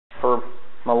for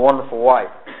my wonderful wife.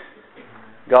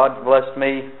 God's blessed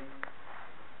me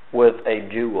with a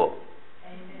jewel.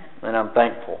 Amen. And I'm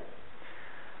thankful.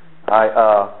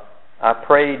 I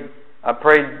prayed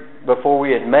before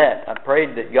we had met. I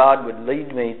prayed that God would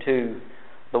lead me to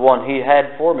the one He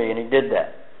had for me, and He did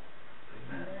that.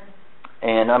 Amen.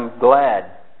 And I'm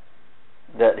glad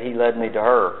that He led me to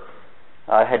her.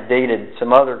 I had dated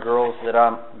some other girls that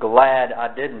I'm glad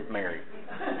I didn't marry.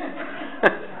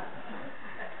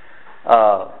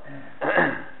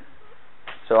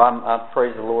 So I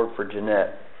praise the Lord for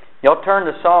Jeanette. Y'all turn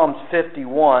to Psalms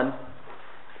 51.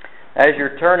 As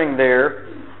you're turning there,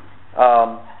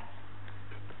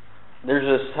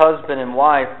 there's this husband and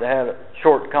wife that had a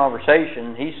short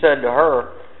conversation. He said to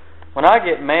her, "When I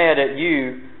get mad at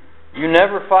you, you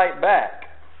never fight back.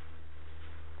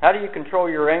 How do you control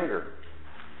your anger?"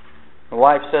 The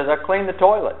wife says, "I clean the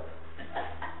toilet."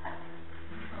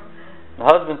 The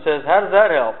husband says, "How does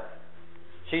that help?"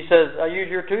 She says, "I use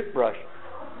your toothbrush."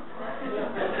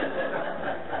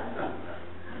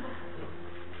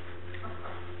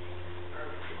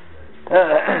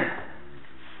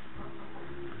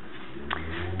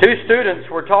 Two students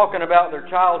were talking about their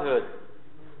childhood.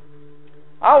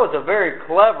 I was a very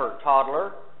clever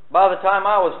toddler. By the time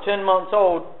I was 10 months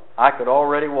old, I could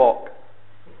already walk.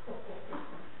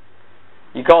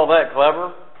 You call that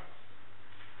clever?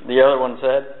 The other one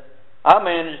said. I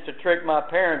managed to trick my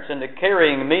parents into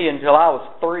carrying me until I was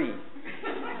 3.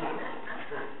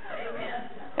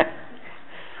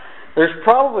 There's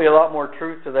probably a lot more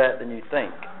truth to that than you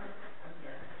think.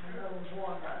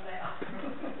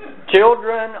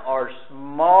 Children are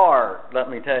smart, let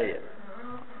me tell you.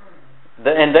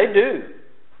 And they do.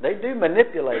 They do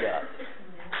manipulate us.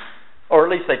 Or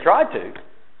at least they try to.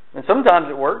 And sometimes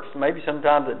it works, maybe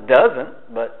sometimes it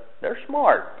doesn't, but they're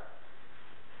smart.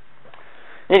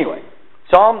 Anyway,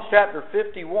 Psalms chapter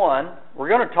 51, we're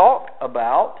going to talk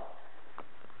about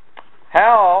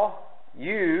how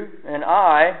you and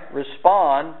I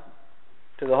respond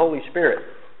to the Holy Spirit.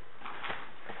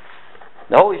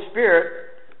 The Holy Spirit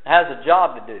has a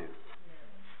job to do.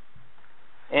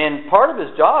 And part of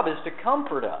His job is to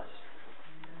comfort us.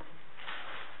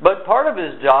 But part of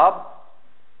His job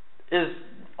is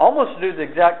almost to do the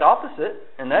exact opposite,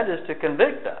 and that is to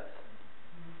convict us.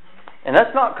 And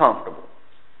that's not comfortable,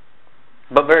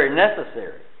 but very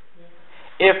necessary.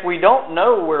 If we don't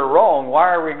know we're wrong, why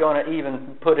are we going to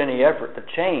even put any effort to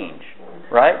change?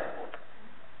 Right?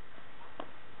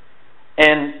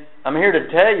 And I'm here to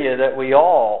tell you that we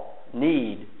all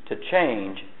need to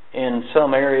change in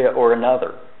some area or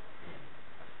another.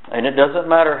 And it doesn't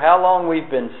matter how long we've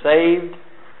been saved,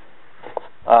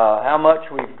 how much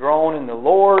we've grown in the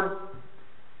Lord,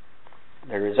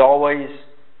 there is always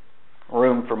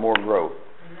room for more growth.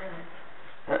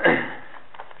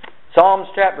 Psalms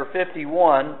chapter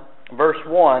 51, verse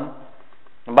 1,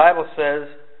 the Bible says,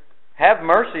 "Have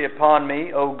mercy upon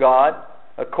me, O God,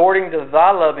 according to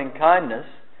Thy loving kindness,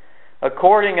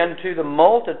 according unto the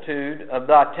multitude of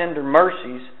Thy tender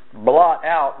mercies, blot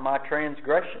out my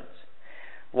transgressions.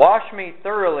 Wash me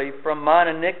thoroughly from mine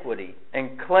iniquity,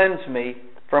 and cleanse me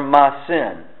from my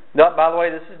sin." Now, by the way,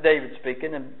 this is David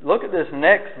speaking, and look at this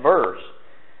next verse.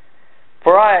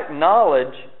 "For I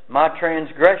acknowledge my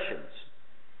transgressions,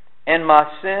 and my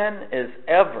sin is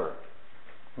ever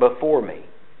before me."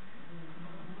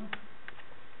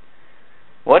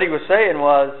 What he was saying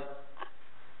was,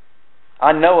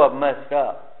 I know I've messed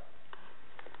up,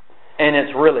 and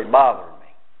it's really bothering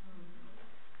me.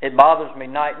 It bothers me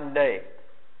night and day.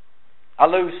 I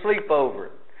lose sleep over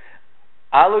it.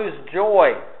 I lose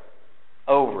joy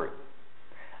over it.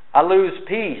 I lose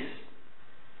peace,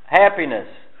 happiness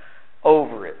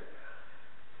over it.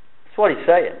 That's what he's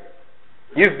saying.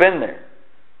 You've been there.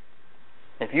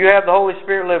 If you have the Holy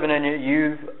Spirit living in you,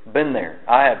 you've been there.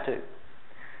 I have too.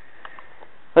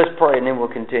 Let's pray and then we'll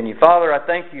continue. Father, I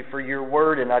thank You for Your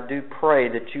Word, and I do pray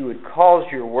that You would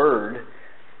cause Your Word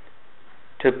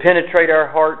to penetrate our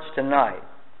hearts tonight.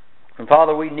 And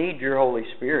Father, we need Your Holy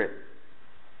Spirit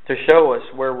to show us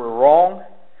where we're wrong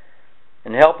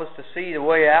and help us to see the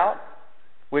way out,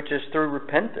 which is through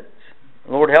repentance.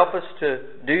 Lord, help us to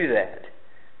do that.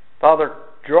 Father,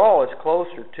 draw us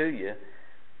closer to You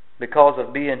because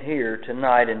of being here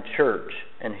tonight in church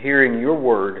and hearing Your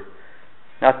Word.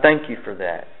 And I thank You for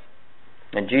that.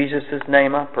 In Jesus'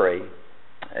 name I pray.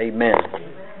 Amen.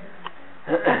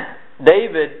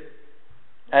 David,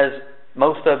 as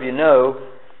most of you know,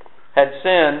 had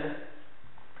sinned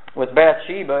with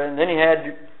Bathsheba, and then he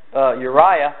had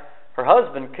Uriah, her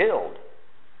husband, killed.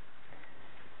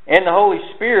 And the Holy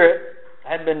Spirit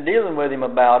had been dealing with him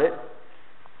about it.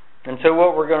 And so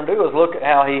what we're going to do is look at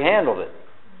how he handled it.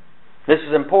 This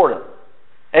is important.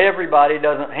 Everybody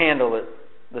doesn't handle it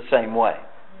the same way.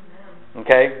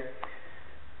 Okay?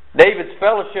 David's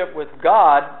fellowship with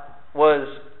God was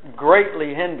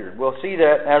greatly hindered. We'll see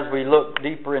that as we look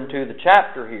deeper into the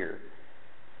chapter here.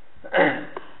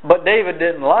 But David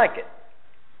didn't like it.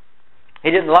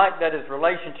 He didn't like that his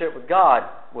relationship with God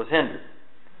was hindered.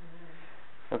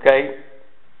 Okay?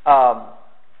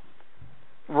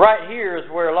 Right here is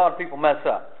where a lot of people mess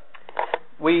up.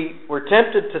 We were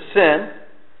tempted to sin.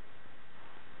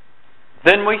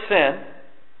 Then we sin.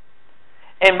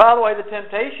 And by the way, the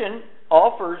temptation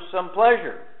offers some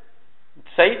pleasure.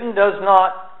 Satan does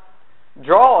not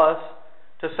draw us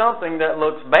to something that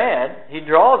looks bad. He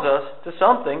draws us to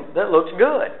something that looks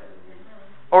good.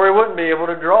 Or he wouldn't be able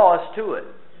to draw us to it.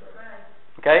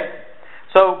 Okay?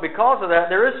 So because of that,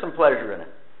 there is some pleasure in it.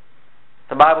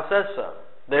 The Bible says so.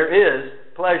 There is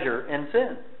pleasure in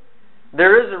sin.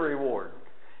 There is a reward.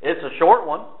 It's a short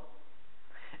one.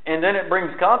 And then it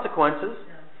brings consequences.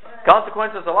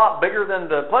 Consequences a lot bigger than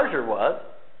the pleasure was.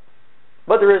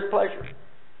 But there is pleasure.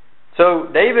 So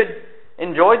David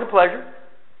enjoyed the pleasure.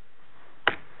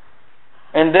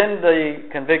 And then the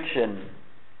conviction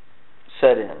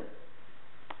set in.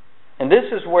 And this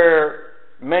is where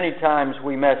many times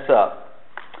we mess up.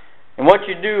 And what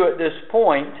you do at this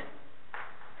point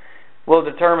will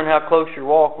determine how close your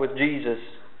walk with Jesus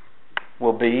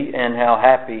will be and how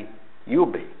happy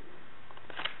you'll be.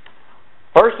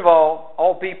 First of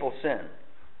all people sin.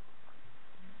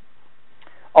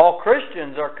 All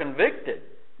Christians are convicted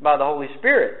by the Holy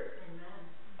Spirit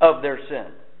of their sin.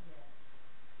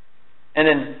 And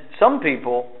then some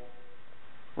people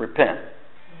repent.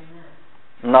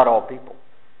 Not all people.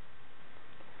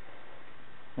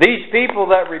 These people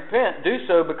that repent do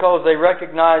so because they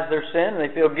recognize their sin and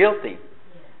they feel guilty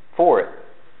for it.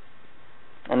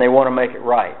 And they want to make it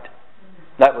right.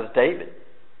 That was David.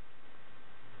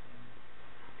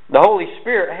 The Holy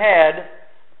Spirit had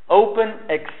open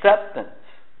acceptance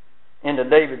into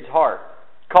David's heart,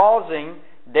 causing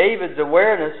David's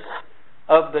awareness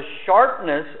of the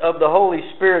sharpness of the Holy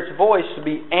Spirit's voice to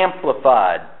be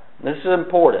amplified. This is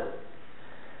important.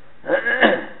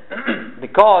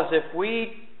 Because if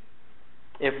we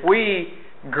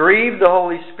grieve the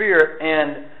Holy Spirit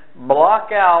and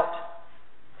block out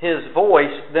His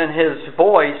voice, then His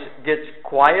voice gets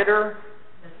quieter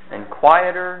and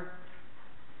quieter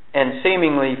and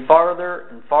seemingly farther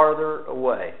and farther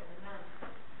away.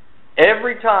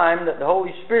 Every time that the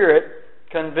Holy Spirit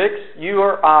convicts you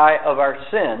or I of our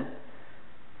sin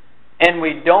and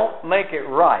we don't make it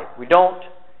right, we don't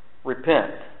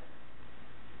repent,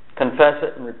 confess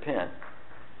it and repent,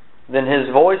 then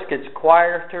His voice gets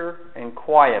quieter and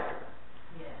quieter.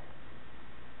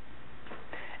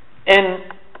 And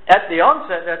at the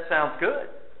onset that sounds good.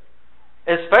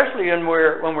 Especially when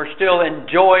we're still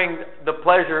enjoying the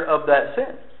pleasure of that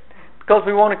sin. Because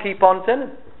we want to keep on sinning.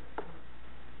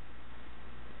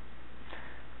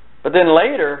 But then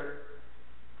later,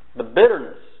 the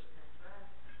bitterness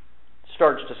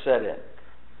starts to set in.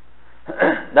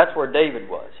 That's where David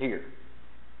was here.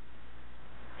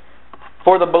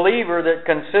 For the believer that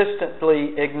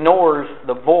consistently ignores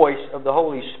the voice of the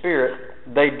Holy Spirit,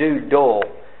 they do dull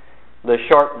the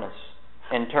sharpness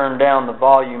and turn down the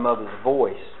volume of His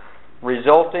voice,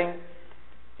 resulting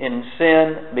in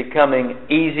sin becoming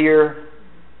easier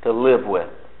to live with.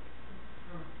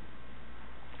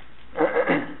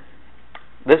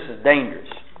 This is dangerous.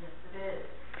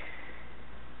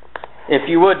 If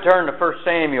you would turn to 1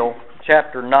 Samuel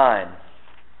chapter 9.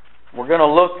 We're going to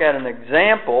look at an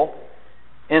example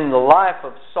in the life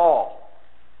of Saul.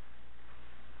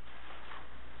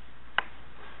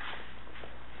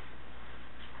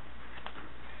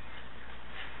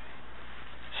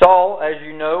 Saul, as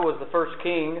you know, was the first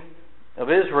king of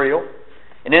Israel.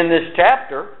 And in this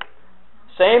chapter,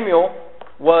 Samuel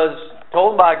was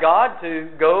told by God to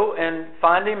go and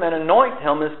find him and anoint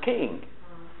him as king.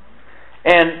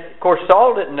 And, of course,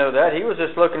 Saul didn't know that. He was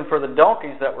just looking for the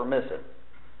donkeys that were missing.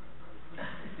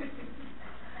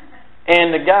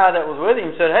 And the guy that was with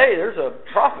him said, hey, there's a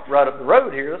prophet right up the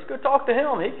road here. Let's go talk to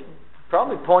him. He can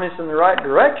probably point us in the right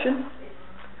direction.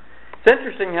 It's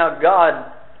interesting how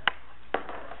God,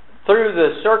 through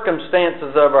the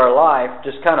circumstances of our life,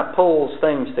 just kind of pulls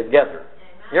things together.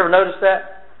 You ever notice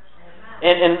that?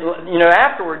 And you know,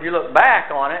 afterward you look back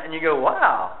on it and you go,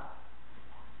 wow,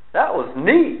 that was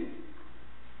neat.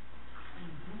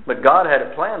 But God had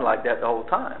a plan like that the whole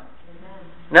time.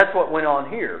 And that's what went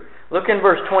on here. Look in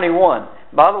verse 21.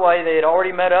 By the way, they had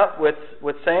already met up with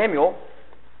Samuel.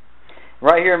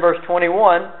 Right here in verse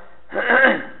 21,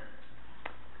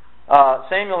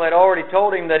 Samuel had already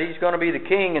told him that he's going to be the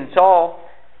king, and Saul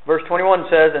Verse 21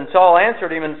 says, And Saul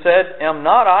answered him and said, Am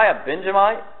not I a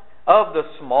Benjamite, of the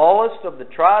smallest of the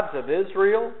tribes of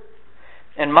Israel,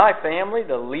 and my family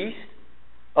the least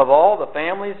of all the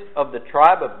families of the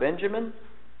tribe of Benjamin?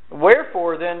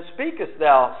 Wherefore then speakest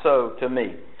thou so to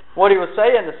me? What he was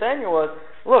saying to Samuel was,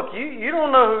 look, you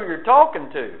don't know who you're talking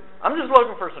to. I'm just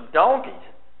looking for some donkeys.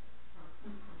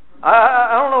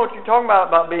 I don't know what you're talking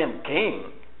about being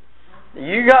king.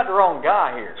 You got the wrong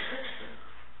guy here.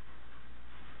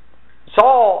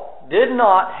 Saul did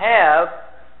not have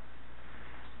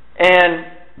an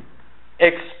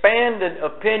expanded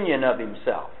opinion of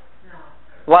himself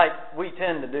like we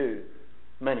tend to do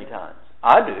many times.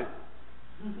 I do.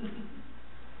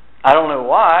 I don't know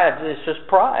why. It's just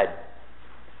pride.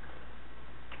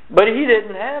 But he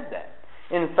didn't have that.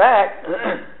 In fact,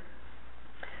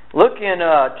 look in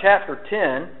chapter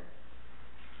 10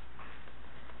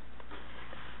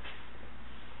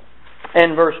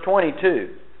 and verse 22.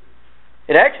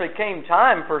 It actually came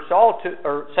time for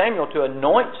Samuel to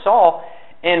anoint Saul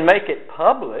and make it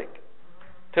public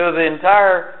to the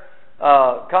entire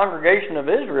congregation of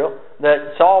Israel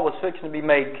that Saul was fixing to be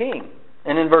made king.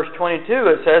 And in verse 22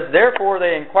 it says, Therefore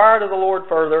they inquired of the Lord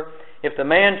further, if the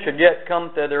man should yet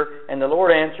come thither. And the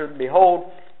Lord answered,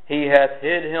 Behold, he hath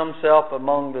hid himself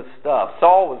among the stuff.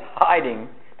 Saul was hiding,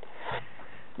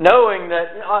 knowing that,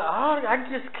 I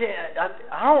just can't,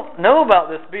 I don't know about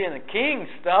this being the king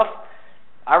stuff.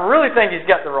 I really think he's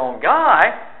got the wrong guy.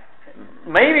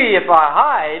 Maybe if I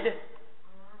hide,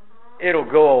 it'll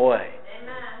go away.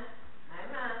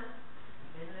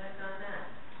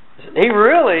 He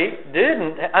really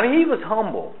didn't. I mean, he was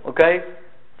humble, okay?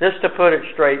 Just to put it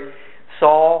straight,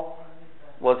 Saul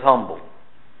was humble.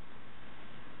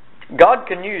 God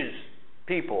can use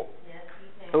people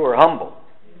who are humble.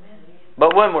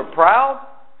 But when we're proud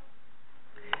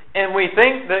and we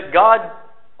think that God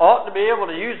ought to be able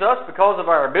to use us because of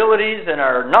our abilities and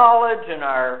our knowledge and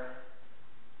our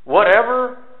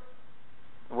whatever,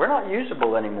 we're not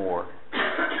usable anymore.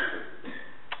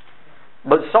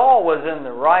 But Saul was in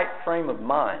the right frame of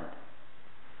mind.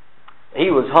 He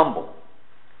was humble.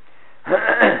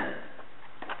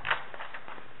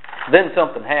 Then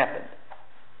something happened.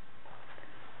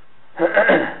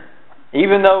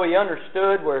 Even though he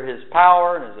understood where his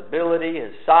power and his ability,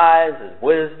 his size, his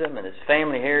wisdom, and his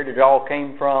family heritage all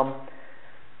came from,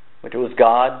 which was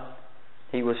God,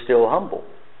 he was still humble.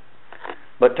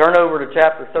 But turn over to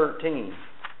chapter 13.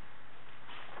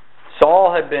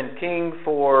 Saul had been king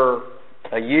for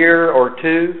a year or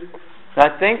two. And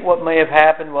I think what may have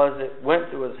happened was it went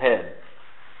through his head.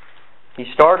 He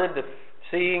started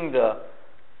seeing the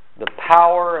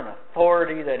power and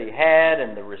authority that he had,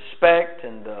 and the respect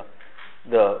and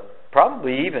the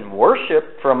probably even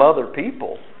worship from other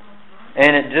people.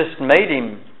 And it just made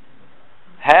him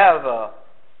have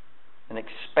an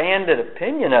expanded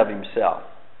opinion of himself.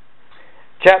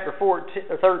 Chapter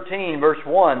 13, verse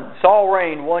 1, Saul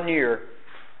reigned 1 year.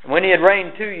 When he had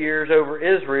reigned 2 years over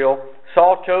Israel,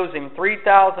 Saul chose him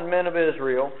 3,000 men of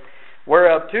Israel,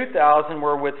 whereof 2,000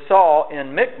 were with Saul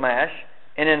in Michmash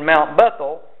and in Mount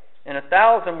Bethel, and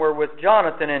 1,000 were with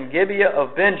Jonathan in Gibeah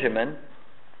of Benjamin.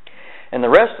 And the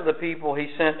rest of the people he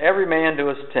sent every man to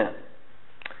his tent.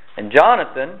 And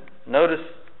Jonathan, notice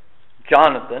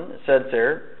Jonathan, it says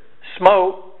there,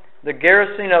 smote the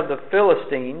garrison of the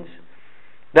Philistines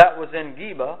that was in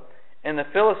Geba, and the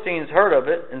Philistines heard of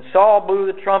it. And Saul blew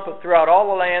the trumpet throughout all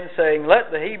the land, saying,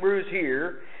 Let the Hebrews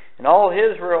hear. And all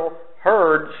Israel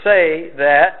heard say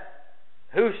that,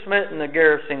 who smitten the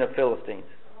garrison of Philistines?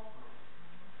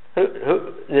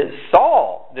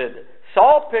 Saul did it.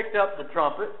 Saul picked up the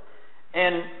trumpet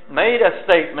and made a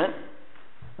statement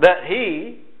that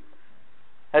he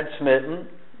had smitten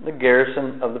the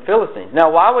garrison of the Philistines.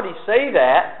 Now, why would he say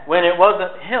that when it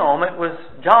wasn't him, it was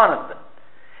Jonathan?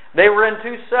 They were in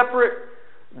two separate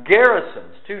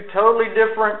garrisons, two totally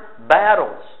different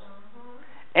battles.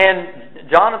 And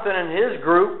Jonathan and his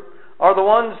group are the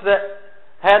ones that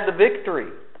had the victory.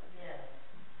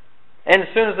 And as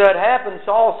soon as that happened,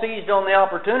 Saul seized on the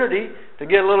opportunity to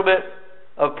get a little bit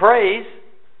of praise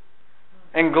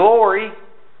and glory,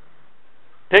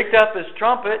 picked up his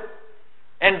trumpet,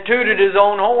 and tooted his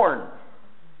own horn.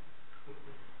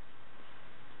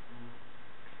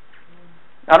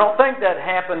 I don't think that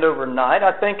happened overnight.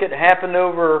 I think it happened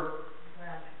over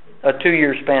a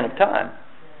 2-year span of time.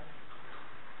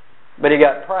 But he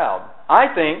got proud. I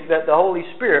think that the Holy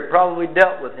Spirit probably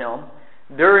dealt with him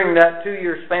during that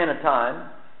 2-year span of time.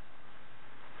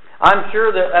 I'm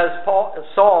sure that as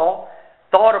Saul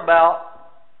thought about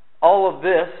all of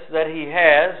this that he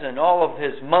has, and all of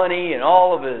his money, and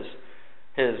all of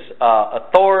his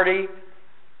authority,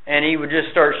 And he would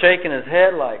just start shaking his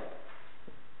head like,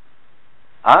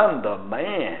 I'm the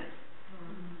man.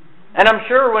 And I'm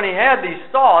sure when he had these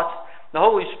thoughts, the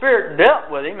Holy Spirit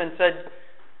dealt with him and said,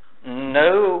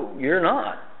 no, you're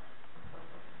not.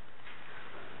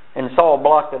 And Saul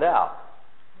blocked it out.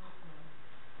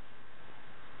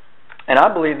 And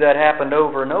I believe that happened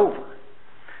over and over.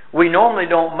 We normally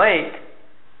don't make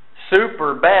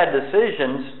super bad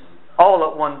decisions all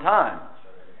at one time.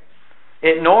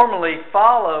 It normally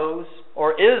follows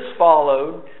or is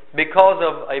followed because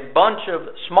of a bunch of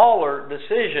smaller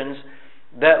decisions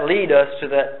that lead us to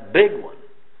that big one.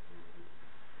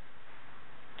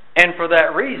 And for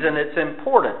that reason, it's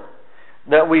important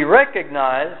that we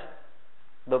recognize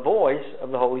the voice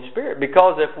of the Holy Spirit.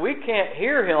 Because if we can't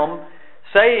hear Him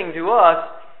saying to us,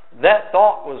 that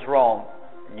thought was wrong,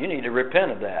 you need to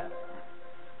repent of that.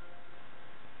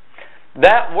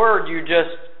 That word you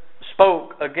just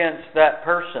spoke against that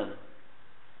person,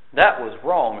 that was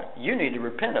wrong. You need to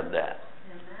repent of that.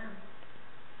 Amen.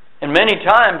 And many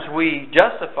times we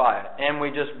justify it and we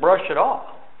just brush it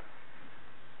off.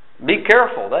 Be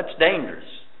careful, that's dangerous.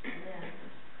 Yeah.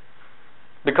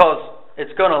 Because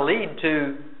it's going to lead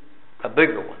to a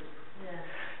bigger one. Yeah.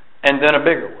 And then a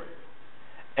bigger one.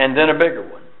 And then a bigger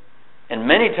one. And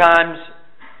many times,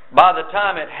 by the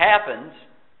time it happens,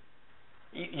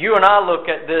 you and I look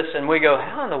at this and we go,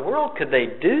 how in the world could they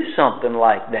do something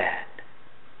like that?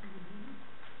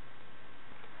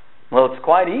 Well, it's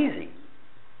quite easy.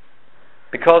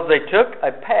 Because they took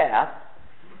a path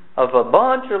of a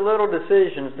bunch of little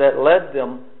decisions that led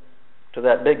them to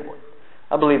that big one.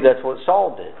 I believe that's what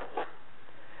Saul did.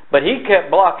 But he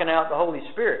kept blocking out the Holy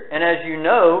Spirit. And as you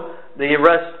know, the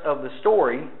rest of the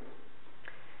story,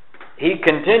 he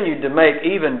continued to make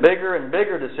even bigger and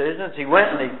bigger decisions. He went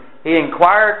and he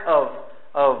inquired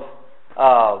of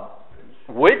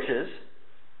witches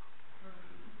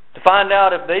to find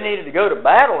out if they needed to go to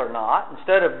battle or not,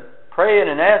 instead of praying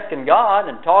and asking God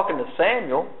and talking to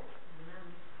Samuel.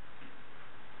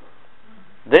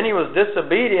 Then he was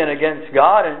disobedient against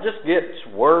God, and it just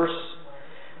gets worse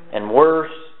and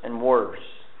worse and worse.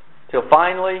 Till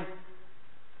finally,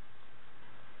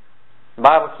 the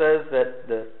Bible says that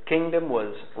the kingdom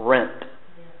was rent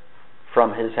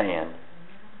from his hand.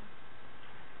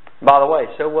 By the way,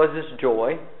 so was his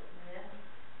joy,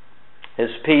 his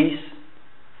peace,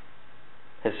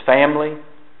 his family.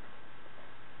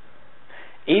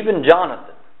 Even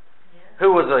Jonathan,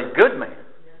 who was a good man,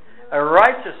 a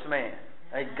righteous man,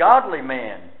 a godly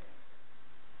man,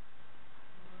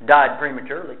 died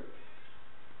prematurely.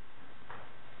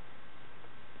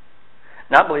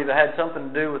 And I believe it had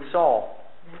something to do with Saul.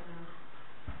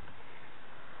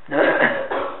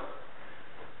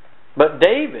 But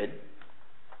David,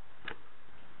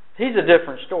 he's a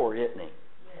different story, isn't he?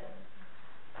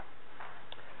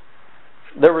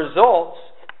 The results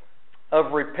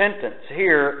of repentance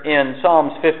here in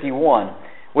Psalms 51.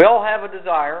 We all have a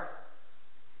desire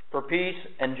for peace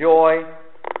and joy,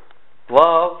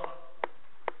 love,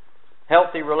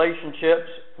 healthy relationships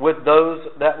with those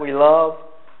that we love,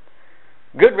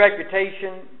 good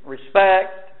reputation,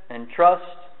 respect, and trust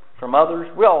from others.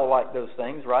 We all like those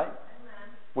things, right?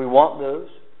 Amen. We want those.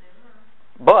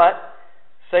 Amen. But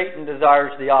Satan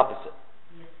desires the opposite.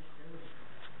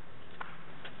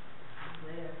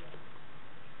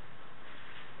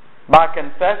 By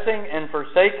confessing and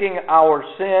forsaking our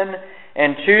sin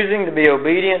and choosing to be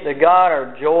obedient to God,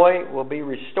 our joy will be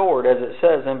restored, as it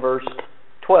says in verse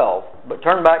 12. But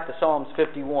turn back to Psalms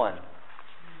 51.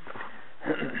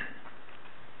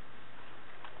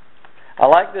 I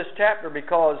like this chapter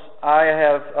because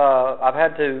I've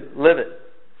had to live it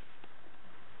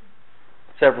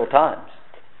several times,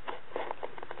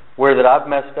 where that I've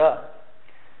messed up,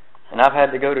 and I've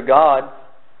had to go to God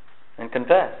and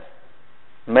confess.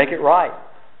 Make it right.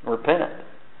 Repent.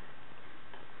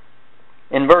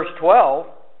 In verse 12,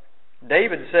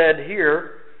 David said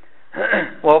here,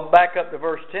 well, back up to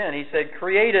verse 10, he said,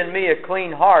 create in me a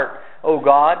clean heart, O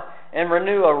God, and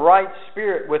renew a right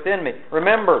spirit within me.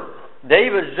 Remember,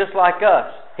 David's just like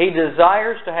us. He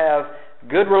desires to have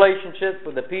good relationships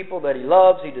with the people that he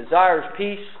loves. He desires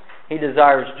peace. He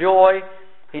desires joy.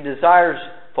 He desires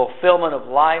fulfillment of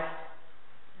life.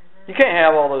 You can't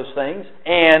have all those things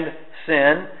and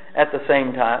sin at the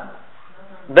same time.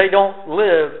 They don't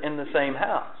live in the same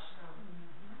house.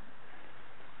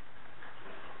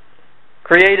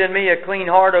 Create in me a clean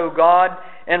heart, O God,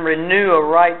 and renew a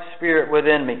right spirit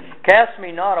within me. Cast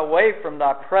me not away from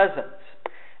thy presence,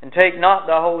 and take not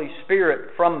thy Holy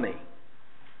Spirit from me.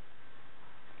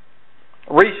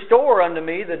 Restore unto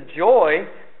me the joy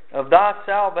of thy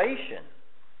salvation.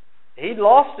 He'd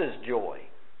lost his joy.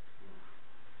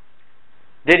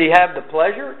 Did he have the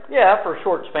pleasure? Yeah, for a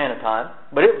short span of time.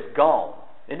 But it was gone.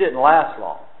 It didn't last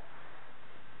long.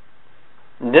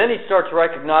 And then he starts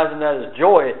recognizing that his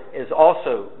joy is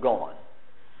also gone.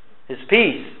 His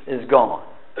peace is gone.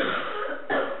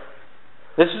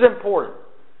 This is important.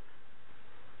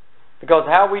 Because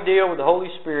how we deal with the Holy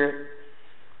Spirit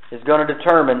is going to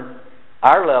determine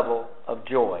our level of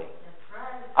joy.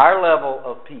 Our level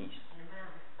of peace.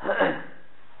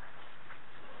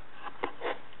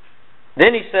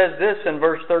 Then he says this in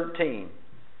verse 13.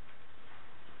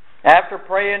 After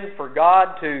praying for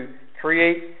God to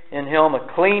create in him a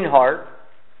clean heart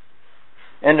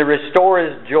and to restore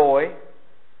his joy,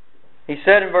 he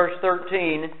said in verse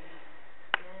 13,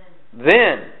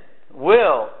 Then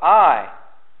will I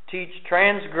teach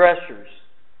transgressors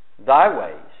thy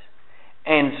ways,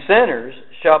 and sinners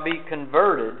shall be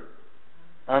converted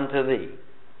unto thee.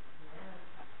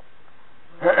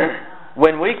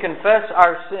 When we confess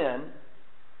our sin,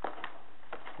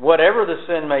 whatever the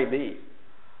sin may be,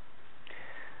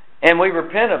 and we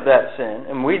repent of that sin,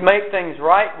 and we make things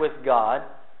right with God,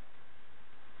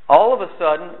 all of a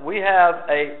sudden we have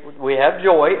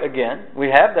joy again. We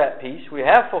have that peace. We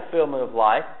have fulfillment of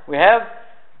life. We have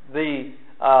the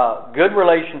good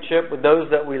relationship with those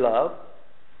that we love.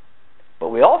 But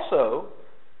we also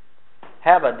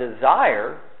have a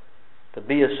desire to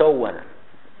be a soul winner.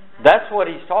 That's what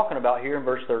he's talking about here in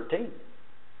verse 13.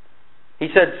 He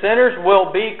said, sinners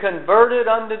will be converted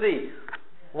unto thee.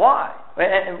 Why?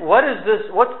 And what is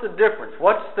this? What's the difference?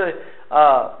 What's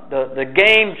the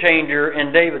game changer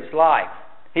in David's life?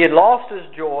 He had lost his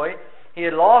joy. He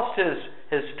had lost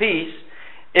his peace.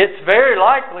 It's very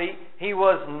likely he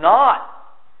was not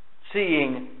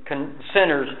seeing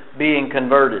sinners being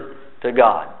converted to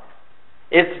God.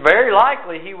 It's very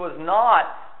likely he was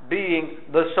not being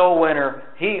the soul winner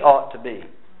he ought to be.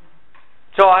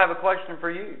 So I have a question for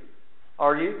you.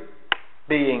 Are you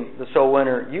being the soul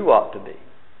winner you ought to be?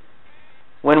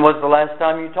 When was the last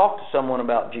time you talked to someone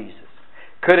about Jesus?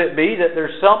 Could it be that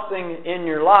there's something in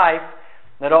your life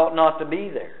that ought not to be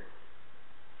there?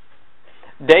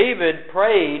 David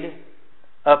prayed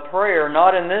a prayer,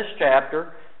 not in this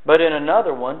chapter, but in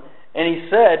another one, and he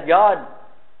said, God,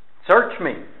 search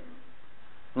me.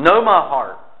 Know my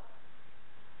heart.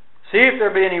 See if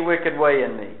there be any wicked way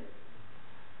in me.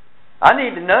 I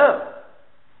need to know.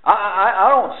 I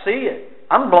don't see it.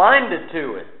 I'm blinded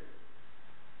to it.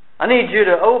 I need you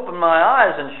to open my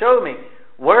eyes and show me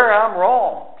where I'm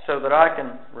wrong so that I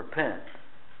can repent.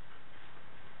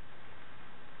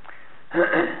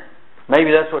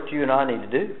 Maybe that's what you and I need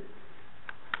to do.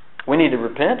 We need to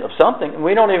repent of something, and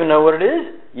we don't even know what it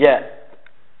is yet.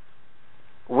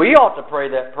 We ought to pray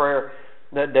that prayer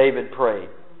that David prayed.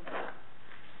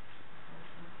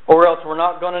 Or else we're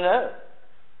not going to know.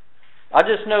 I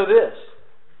just know this.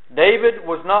 David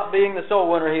was not being the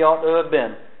soul winner he ought to have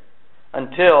been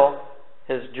until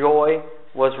his joy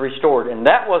was restored. And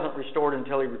that wasn't restored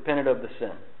until he repented of the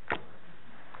sin.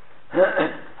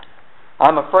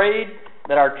 I'm afraid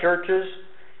that our churches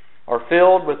are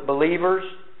filled with believers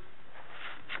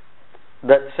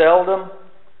that seldom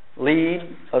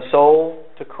lead a soul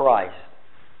to Christ.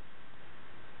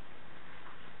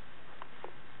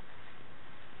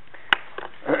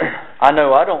 I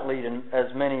know I don't lead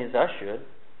as many as I should.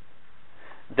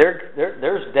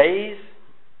 There's days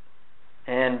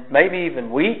and maybe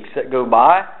even weeks that go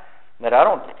by that I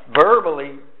don't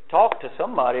verbally talk to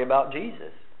somebody about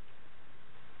Jesus.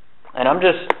 And I'm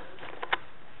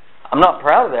not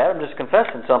proud of that. I'm just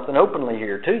confessing something openly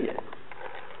here to you.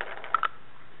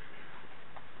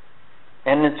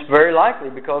 And it's very likely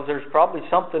because there's probably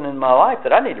something in my life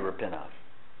that I need to repent of.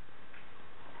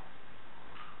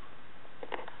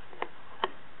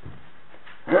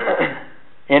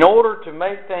 In order to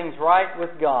make things right with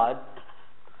God,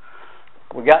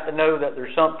 we got to know that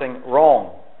there's something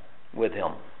wrong with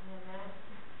Him.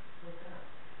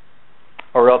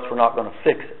 Or else we're not going to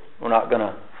fix it. We're not going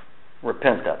to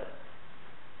repent of it.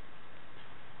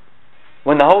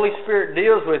 When the Holy Spirit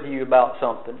deals with you about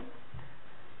something,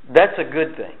 that's a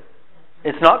good thing.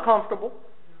 It's not comfortable.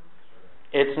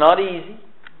 It's not easy.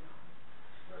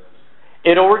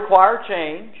 It'll require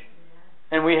change.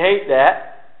 And we hate that.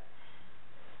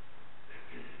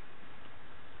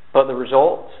 But the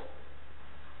results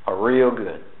are real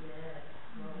good.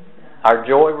 Our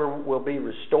joy will be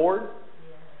restored.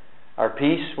 Our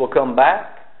peace will come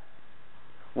back.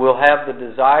 We'll have the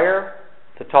desire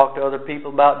to talk to other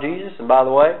people about Jesus. And by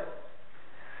the way,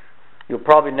 you'll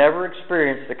probably never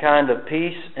experience the kind of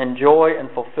peace and joy and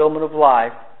fulfillment of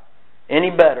life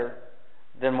any better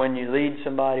than when you lead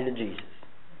somebody to Jesus.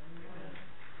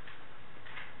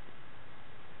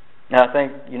 Now I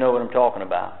think you know what I'm talking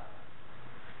about.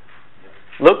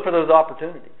 Look for those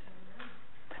opportunities.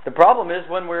 The problem is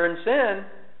when we're in sin,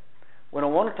 we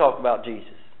don't want to talk about Jesus.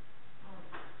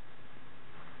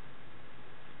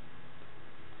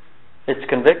 It's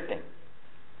convicting.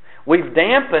 We've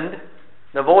dampened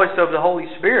the voice of the Holy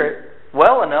Spirit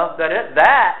well enough that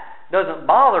that doesn't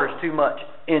bother us too much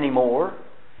anymore.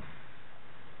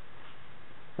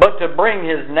 But to bring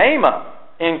His name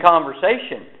up in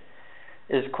conversation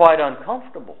is quite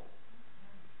uncomfortable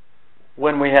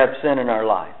when we have sin in our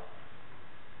life.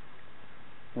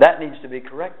 That needs to be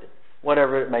corrected,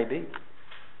 whatever it may be.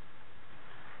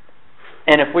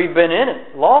 And if we've been in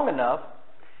it long enough,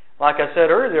 like I said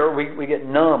earlier, we get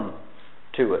numb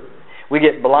to it. We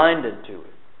get blinded to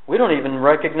it. We don't even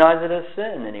recognize it as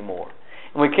sin anymore.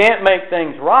 And we can't make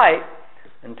things right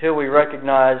until we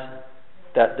recognize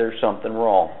that there's something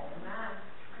wrong.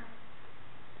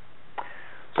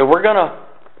 So we're going to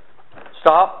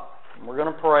stop, we're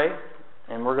going to pray,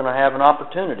 and we're going to have an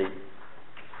opportunity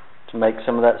to make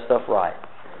some of that stuff right.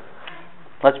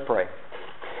 Let's pray.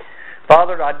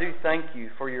 Father, I do thank you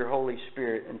for your Holy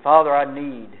Spirit. And Father, I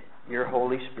need your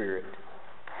Holy Spirit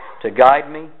to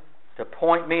guide me, to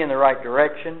point me in the right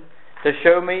direction, to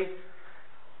show me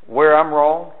where I'm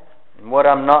wrong and what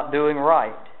I'm not doing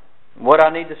right, and what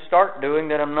I need to start doing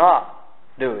that I'm not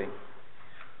doing.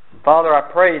 And Father,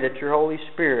 I pray that your Holy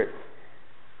Spirit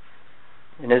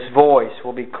and His voice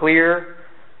will be clear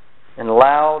and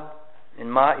loud in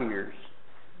my ears.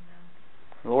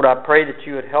 Lord, I pray that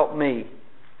you would help me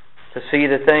to see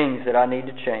the things that I need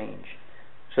to change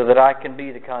so that I can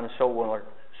be the kind of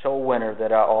soul winner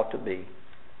that I ought to be.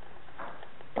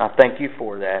 I thank you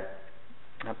for that.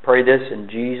 I pray this in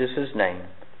Jesus' name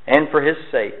and for His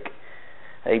sake.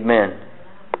 Amen.